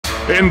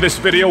In this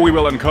video, we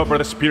will uncover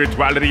the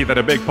spirituality that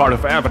a big part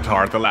of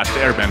Avatar: The Last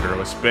Airbender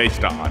was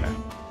based on.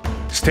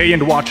 Stay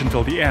and watch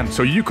until the end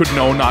so you could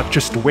know not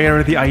just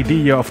where the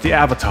idea of the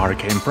Avatar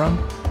came from,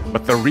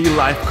 but the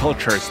real-life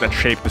cultures that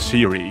shaped the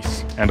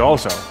series, and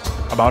also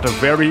about a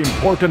very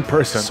important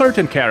person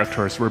certain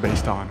characters were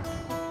based on.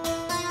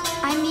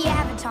 I'm the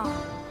Avatar.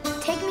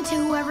 Take me to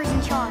whoever's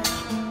in charge.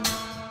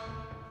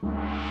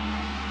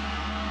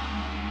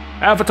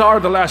 Avatar: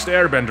 The Last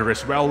Airbender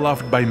is well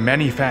loved by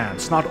many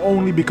fans, not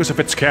only because of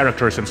its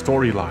characters and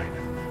storyline,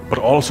 but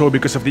also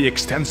because of the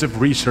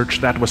extensive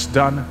research that was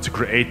done to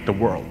create the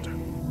world.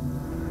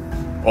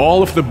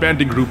 All of the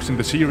bending groups in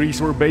the series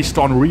were based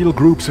on real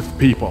groups of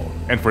people,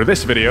 and for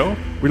this video,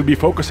 we'll be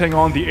focusing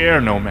on the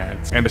Air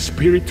Nomads and the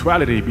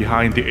spirituality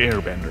behind the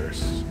Airbenders.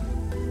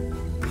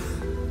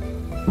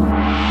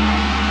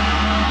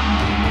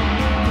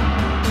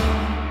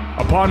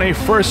 Upon a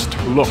first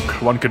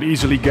look, one could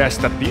easily guess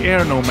that the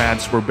Air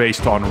Nomads were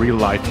based on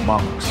real-life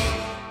monks.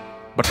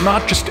 But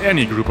not just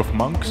any group of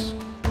monks,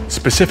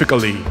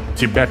 specifically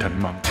Tibetan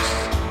monks.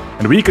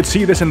 And we could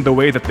see this in the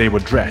way that they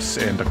would dress,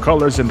 in the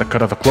colors and the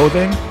cut of the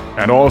clothing,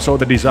 and also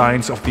the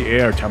designs of the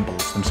air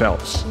temples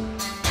themselves.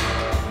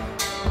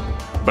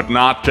 But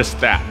not just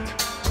that.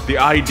 The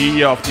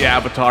idea of the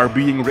Avatar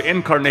being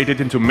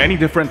reincarnated into many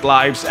different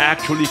lives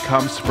actually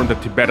comes from the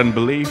Tibetan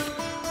belief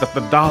that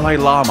the Dalai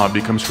Lama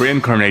becomes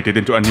reincarnated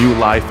into a new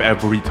life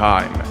every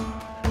time.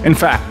 In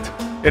fact,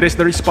 it is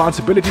the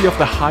responsibility of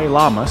the High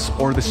Lamas,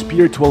 or the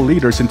spiritual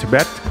leaders in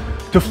Tibet,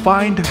 to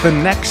find the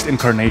next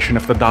incarnation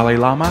of the Dalai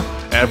Lama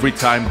every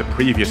time the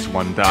previous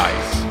one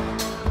dies.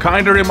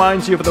 Kinda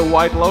reminds you of the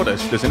White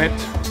Lotus, doesn't it?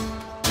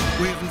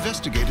 We have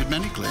investigated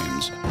many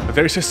claims.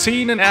 There's a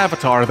scene in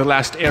Avatar: The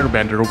Last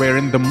Airbender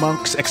wherein the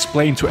monks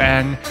explain to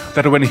Aang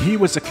that when he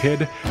was a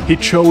kid, he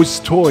chose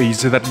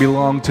toys that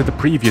belonged to the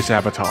previous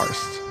avatars.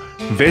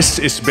 This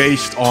is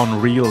based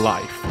on real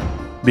life,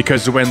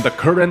 because when the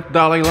current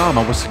Dalai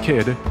Lama was a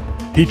kid,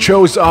 he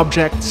chose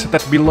objects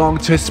that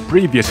belonged to his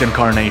previous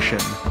incarnation,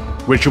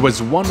 which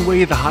was one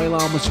way the High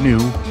Lamas knew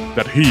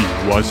that he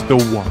was the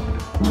one.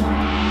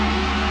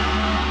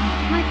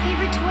 My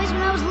favorite toys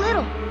when I was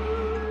little.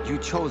 You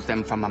chose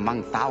them from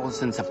among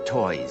thousands of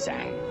toys,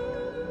 Aang.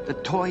 The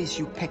toys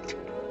you picked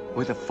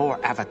were the 4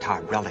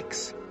 Avatar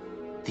relics.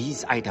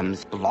 These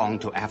items belong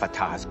to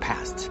Avatar's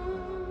past.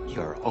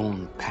 Your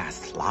own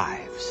past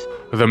lives.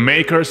 The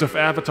makers of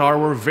Avatar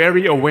were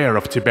very aware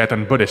of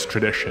Tibetan Buddhist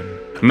tradition.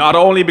 Not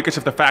only because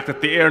of the fact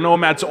that the Air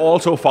Nomads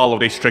also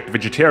followed a strict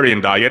vegetarian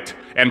diet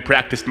and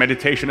practiced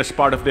meditation as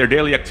part of their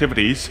daily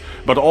activities,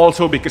 but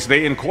also because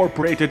they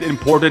incorporated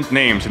important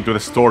names into the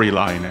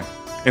storyline.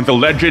 In the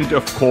Legend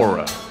of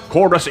Korra,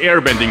 Korra's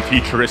airbending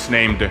teacher is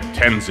named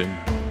Tenzin,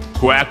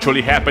 who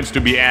actually happens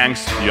to be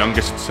Aang's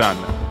youngest son.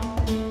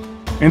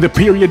 In the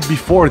period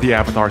before the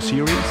Avatar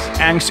series,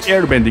 Aang's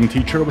airbending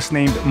teacher was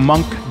named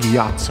Monk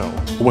Gyatso,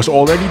 who was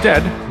already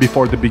dead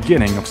before the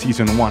beginning of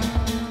Season 1.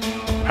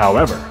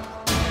 However,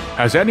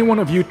 has any one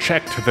of you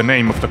checked the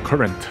name of the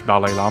current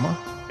Dalai Lama,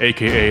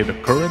 aka the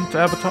current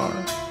Avatar?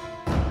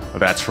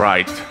 That's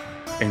right,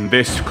 in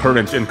this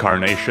current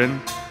incarnation,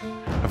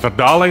 the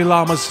Dalai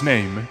Lama's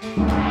name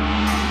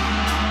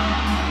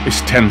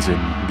is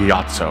Tenzin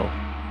Gyatso.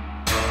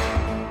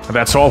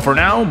 That's all for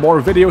now.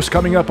 More videos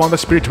coming up on the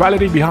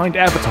spirituality behind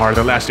Avatar: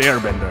 The Last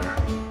Airbender.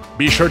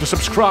 Be sure to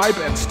subscribe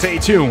and stay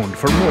tuned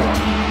for more.